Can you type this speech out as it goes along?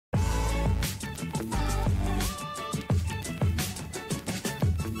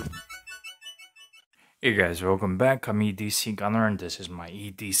Hey guys, welcome back. I'm EDC Gunner and this is my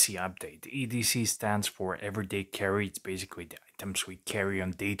EDC update. EDC stands for Everyday Carry. It's basically the items we carry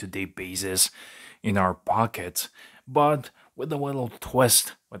on day-to-day basis in our pockets, but with a little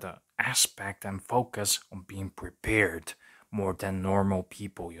twist, with an aspect and focus on being prepared more than normal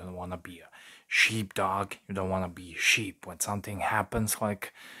people. You don't want to be a sheepdog. You don't want to be a sheep. When something happens,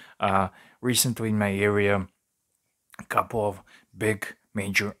 like recently in my area, a couple of big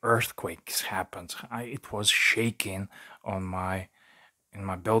major earthquakes happened. It was shaking on my in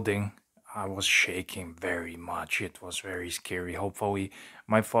my building. I was shaking very much. It was very scary. Hopefully,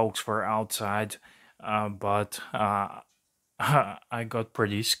 my folks were outside, but I got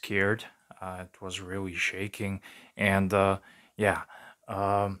pretty scared. It was really shaking, and yeah.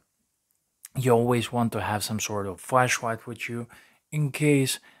 Um, you always want to have some sort of flashlight with you in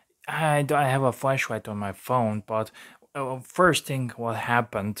case I have a flashlight on my phone. But first thing what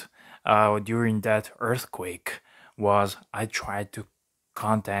happened during that earthquake was I tried to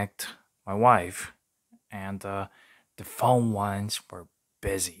contact my wife, and the phone lines were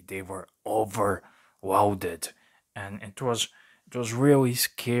busy. They were overloaded, and it was really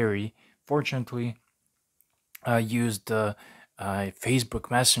scary. Fortunately, I used the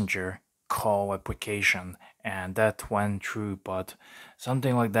Facebook Messenger call application and that went through, but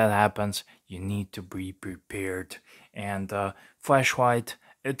something like that happens, you need to be prepared. And flashlight,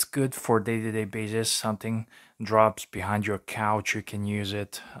 it's good for day-to-day basis. Something drops behind your couch, you can use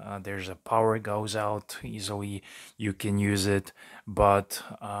it. There's a power goes out easily, you can use it. But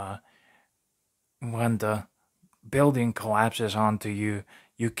when the building collapses onto you,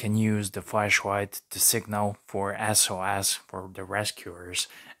 you can use the flashlight to signal for SOS for the rescuers.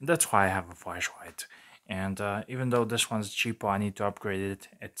 And that's why I have a flashlight. And even though this one's cheaper, I need to upgrade it.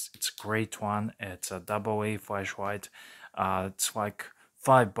 It's a great one. It's a double A flashlight. It's like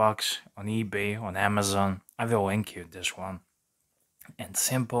 $5 on eBay, on Amazon. I will link you this one. And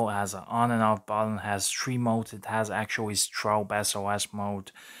simple, has an on and off button, has three modes. It has actually strobe SOS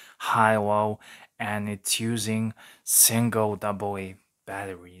mode, high low, and it's using single AA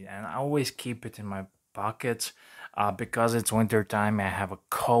battery. And I always keep it in my pockets because it's winter time. I have a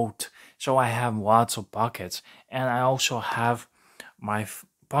coat, so I have lots of pockets. And I also have my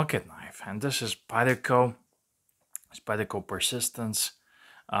pocket knife, and this is Spyderco Persistence.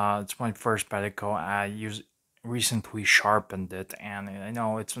 It's my first Spyderco. I use recently sharpened it, and I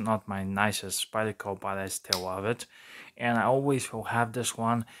know it's not my nicest Spyderco, but I still love it. And I always will have this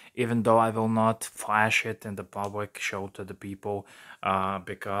one, even though I will not flash it in the public, show to the people,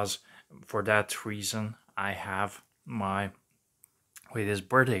 because for that reason I have my latest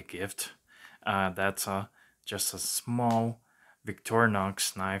birthday gift. That's just a small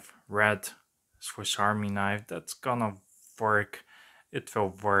Victorinox knife, red Swiss Army knife. That's gonna work. It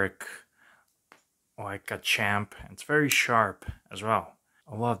will work like a champ. It's very sharp as well.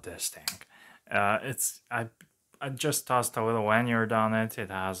 I love this thing. I just tossed a little lanyard on it. It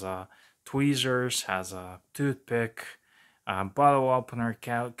has tweezers, has a toothpick, bottle opener,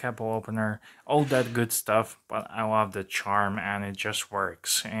 cap opener, all that good stuff. But I love the charm and it just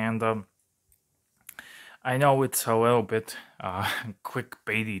works. And I know it's a little bit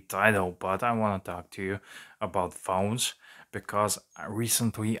clickbaity title, but I want to talk to you about phones because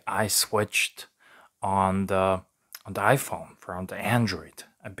recently I switched on the iPhone from the Android.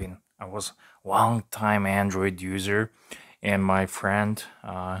 I was long time Android user, and my friend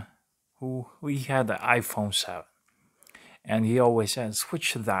who we had the iPhone 7, and he always said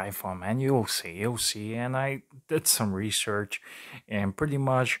switch to the iPhone, man. You'll see. And I did some research, and pretty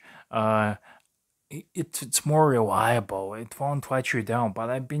much it's more reliable. It won't let you down. But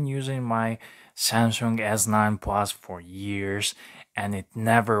I've been using my Samsung S9 Plus for years, and it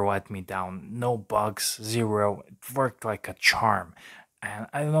never let me down. No bugs, zero. It worked like a charm. And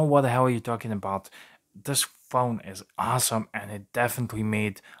I don't know what the hell you're talking about. This phone is awesome, and it definitely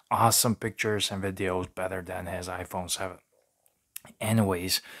made awesome pictures and videos better than his iPhone 7.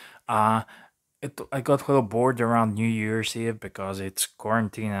 Anyways, uh, I got a little bored around New Year's Eve because it's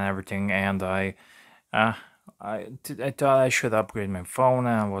quarantine and everything, and uh, I thought I should upgrade my phone,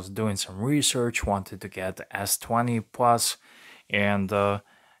 and I was doing some research, wanted to get the S20 Plus, and that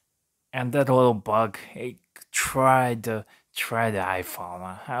little bug, hey, try the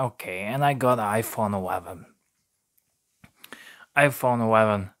iPhone. Okay, and I got iPhone 11. iPhone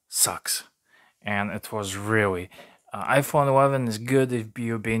 11 sucks, and it was really iPhone 11 is good if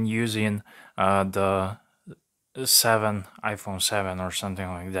you've been using the 7 iPhone 7 or something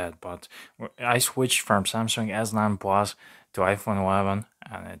like that, but I switched from Samsung S9 Plus to iPhone 11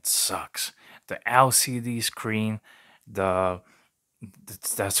 and it sucks. The LCD screen, the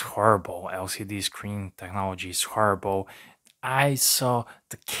that's horrible. LCD screen technology is horrible. I saw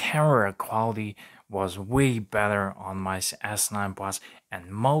the camera quality was way better on my S9 Plus, and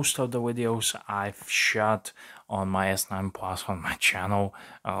most of the videos I've shot on my S9 Plus on my channel,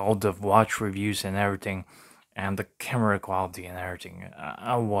 all the watch reviews and everything, and the camera quality and everything,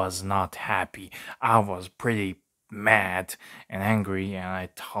 I was not happy. I was pretty mad and angry, and I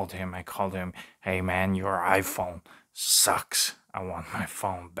called him, hey man, your iPhone sucks. I want my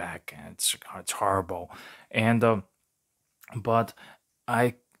phone back, and it's horrible. And but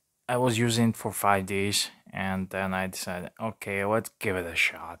I I was using it for 5 days, and then I decided, okay, let's give it a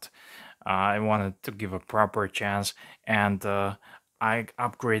shot. I wanted to give a proper chance, and I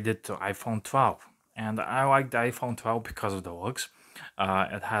upgraded to iPhone 12. And I like the iPhone 12 because of the looks.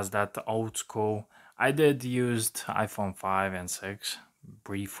 It has that old school. I did use iPhone 5 and 6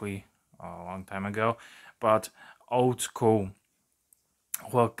 briefly a long time ago, but old school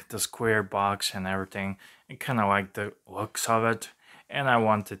look, the square box and everything, and kind of like the looks of it. And I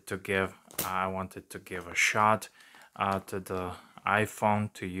wanted to give a shot to the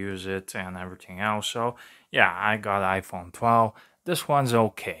iPhone to use it and everything else. So yeah, I got iPhone 12. This one's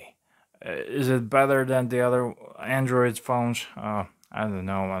okay. Is it better than the other Android phones? I don't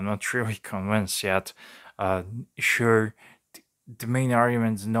know. I'm not really convinced yet. Uh, sure, the main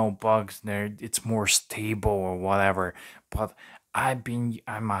argument is no bugs there. It's more stable or whatever. But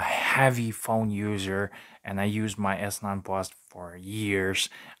I'm a heavy phone user, and I use my S9 Plus for years.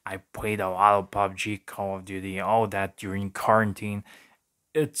 I played a lot of PUBG, Call of Duty, all that during quarantine.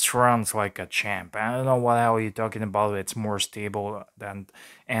 It runs like a champ. I don't know what hell you're talking about. It's more stable than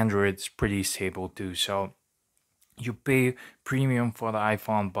Android. It's pretty stable too. So you pay premium for the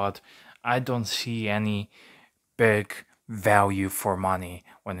iPhone, but I don't see any big value for money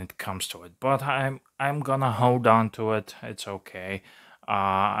when it comes to it. But I'm gonna hold on to it. It's okay.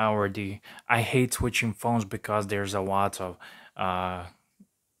 I hate switching phones because there's a lot of uh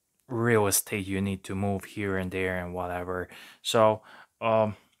real estate you need to move here and there and whatever. So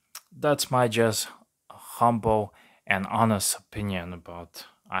um that's my just humble and honest opinion about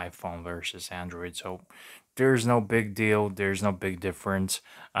iPhone versus Android. So there's no big deal. There's no big difference.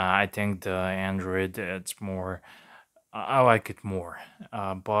 I think the Android it's more I like it more.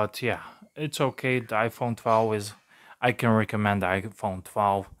 But yeah, it's okay. The iPhone 12 is, I can recommend the iPhone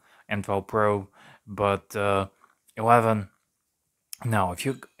 12 and 12 Pro, but 11, no, if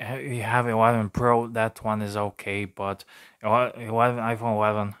you have 11 Pro, that one is okay, but 11, iPhone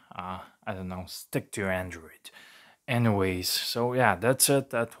 11, I don't know, stick to Android. Anyways, so yeah, that's it.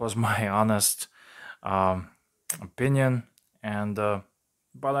 That was my honest um, opinion, and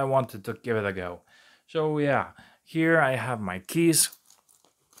but I wanted to give it a go. So yeah, here I have my keys.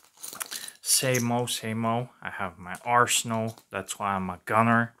 Same mo. I have my arsenal. That's why I'm a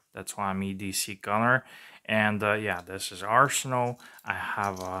gunner. That's why I'm EDC gunner. And yeah, this is arsenal. I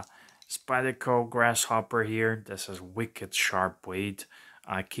have a Spyderco grasshopper here. This is wicked sharp blade.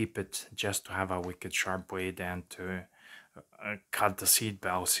 I keep it just to have a wicked sharp blade and to cut the seat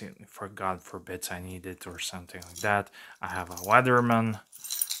belts for God forbids I need it or something like that. I have a Leatherman.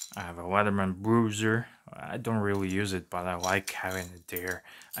 I have a Leatherman bruiser. I don't really use it, but I like having it there.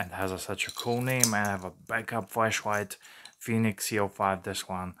 And it has such a cool name. I have a backup flashlight, Phoenix CO5. This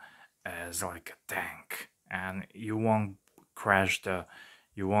one is like a tank, and you won't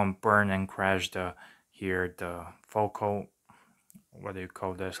burn and crash the focal, what do you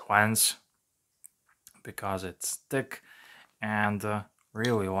call this, lens, because it's thick, and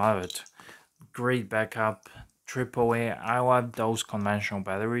really love it. Great backup. AAA. I love those conventional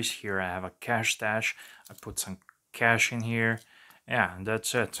batteries. Here I have a cash stash. I put some cash in here. Yeah, and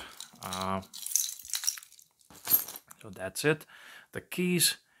that's it. So that's it. The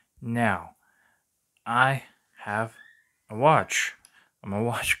keys. Now, I have a watch. I'm a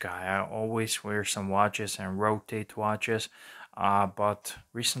watch guy. I always wear some watches and rotate watches. But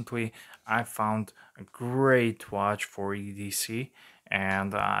recently I found a great watch for EDC,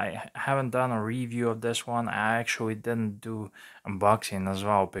 and I haven't done a review of this one. I actually didn't do unboxing as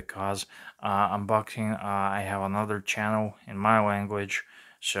well because unboxing, I have another channel in my language,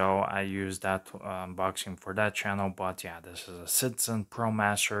 so I use that unboxing for that channel. But yeah, this is a Citizen Pro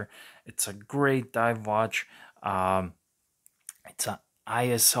Master. It's a great dive watch. It's a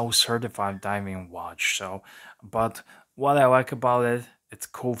ISO certified diving watch. So, but what I like about it, it's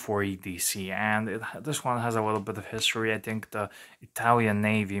cool for EDC, and this one has a little bit of history. I think the Italian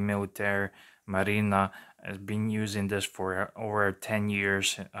Navy military Marina has been using this for over 10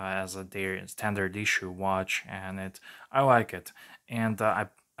 years as their standard issue watch, and I like it. And I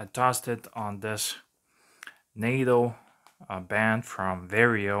tossed it on this NATO band from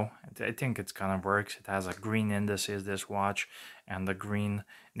Vario. I think it's kind of works. It has a green indices, this watch, and the green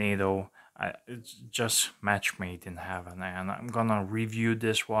NATO. It's just match made in heaven, and I'm gonna review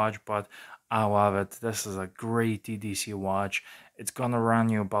this watch, but I love it. This is a great EDC watch. It's gonna run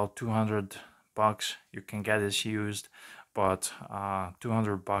you about 200 bucks. You can get this used, but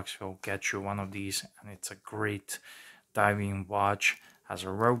 200 bucks will get you one of these, and it's a great diving watch. Has a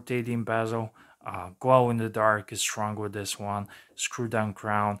rotating bezel, glow in the dark is strong with this one, screw down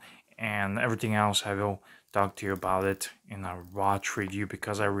crown, and everything else I will talk to you about it in a watch review,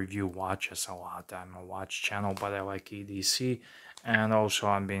 because I review watches a lot. I'm a watch channel, but I like EDC, and also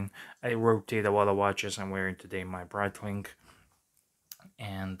I rotate a lot of watches. I'm wearing today my Breitling,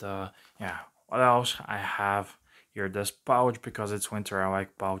 and yeah, what else I have here? This pouch, because it's winter. I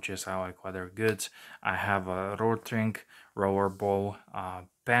like pouches, I like leather goods. I have a Rotring rollerball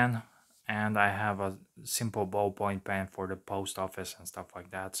pen, and I have a simple ballpoint pen for the post office and stuff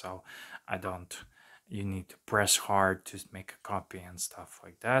like that, so I don't you need to press hard to make a copy and stuff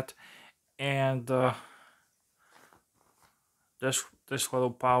like that. And this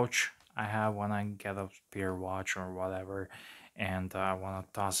little pouch I have when I get a spare watch or whatever, and I want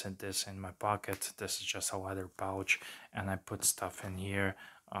to toss this in my pocket. This is just a leather pouch, and I put stuff in here,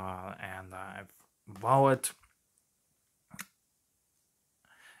 and I've wallet.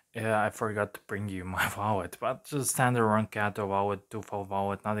 Yeah, I forgot to bring you my wallet, but just standard Roncato wallet, two-fold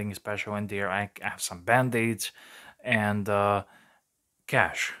wallet, nothing special in there. I have some band-aids and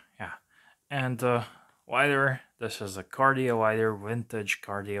cash, yeah. And lighter, this is a cardio lighter, vintage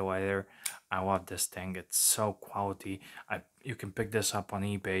cardio lighter. I love this thing, it's so quality. You can pick this up on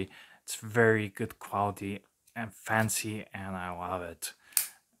eBay. It's very good quality and fancy, and I love it.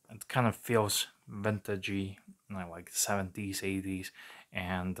 It kind of feels vintagey, like 70s, 80s,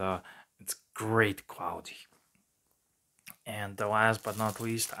 and it's great quality. And the last but not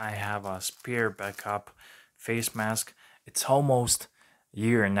least, I have a spare backup face mask. It's almost a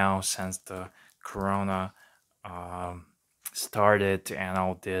year now since the corona started and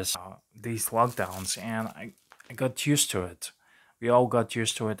all these lockdowns, and I got used to it. We all got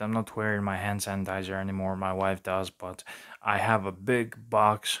used to it. I'm not wearing my hand sanitizer anymore. My wife does, but I have a big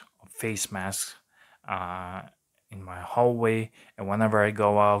box of face masks uh, in my hallway, and whenever I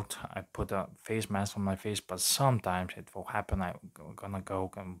go out, I put a face mask on my face. But sometimes it will happen I'm gonna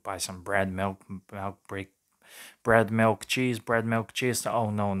go and buy some bread, milk, cheese. Oh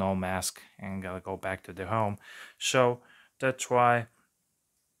no, no mask, and gotta go back to the home. So that's why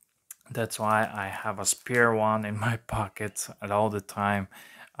I have a spare one in my pocket at all the time,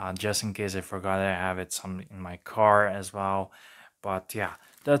 just in case I forgot. I have it some in my car as well. But yeah,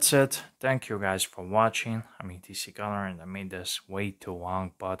 that's it. Thank you guys for watching. I'm EDC Gunner, and I made this way too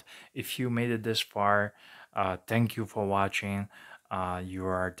long, but if you made it this far, thank you for watching. You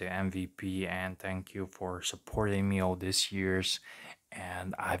are the MVP, and thank you for supporting me all these years,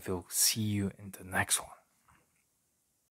 and I will see you in the next one.